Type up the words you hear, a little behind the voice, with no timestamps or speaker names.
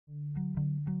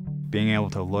being able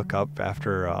to look up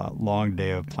after a long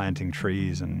day of planting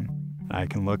trees, and I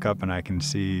can look up and I can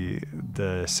see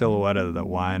the silhouette of the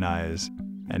Waianaes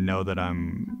and know that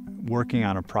I'm working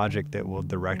on a project that will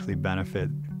directly benefit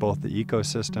both the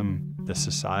ecosystem, the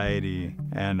society,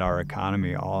 and our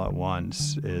economy all at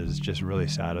once is just really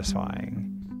satisfying.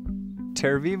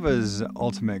 TerViva's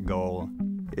ultimate goal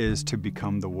is to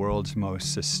become the world's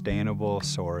most sustainable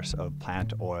source of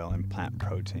plant oil and plant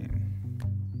protein.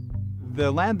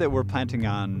 The land that we're planting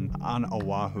on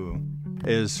Oahu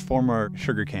is former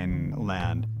sugarcane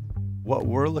land. What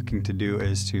we're looking to do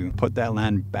is to put that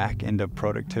land back into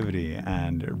productivity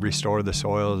and restore the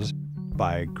soils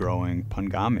by growing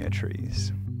Pongamia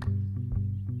trees.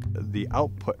 The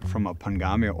output from a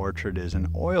Pongamia orchard is an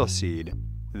oilseed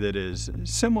that is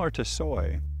similar to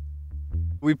soy.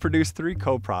 We produce 3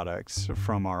 co-products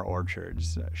from our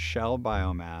orchards: shell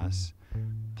biomass,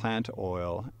 plant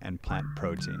oil, and plant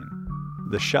protein.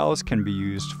 The shells can be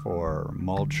used for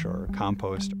mulch or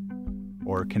compost,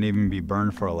 or can even be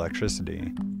burned for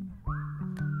electricity.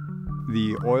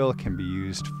 The oil can be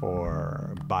used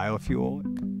for biofuel,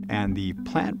 and the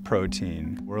plant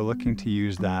protein, we're looking to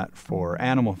use that for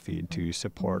animal feed to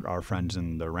support our friends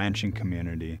in the ranching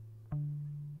community.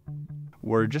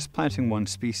 We're just planting one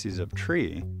species of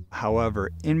tree.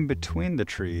 However, in between the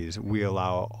trees, we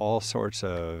allow all sorts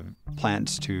of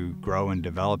plants to grow and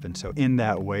develop, and so in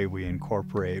that way we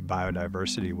incorporate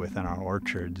biodiversity within our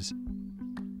orchards.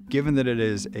 Given that it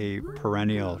is a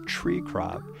perennial tree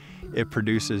crop, it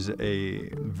produces a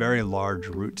very large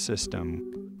root system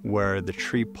where the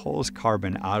tree pulls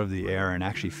carbon out of the air and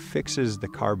actually fixes the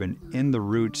carbon in the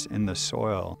roots in the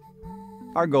soil.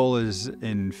 Our goal is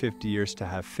in 50 years to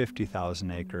have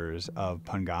 50,000 acres of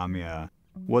Pongamia.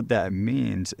 What that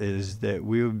means is that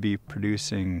we would be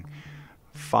producing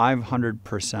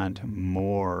 500%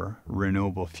 more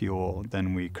renewable fuel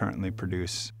than we currently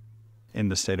produce in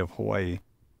the state of Hawaii.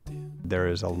 There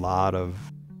is a lot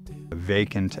of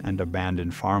vacant and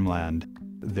abandoned farmland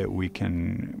that we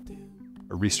can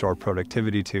restore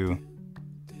productivity to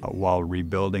while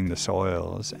rebuilding the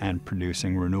soils and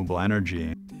producing renewable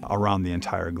energy around the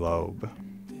entire globe.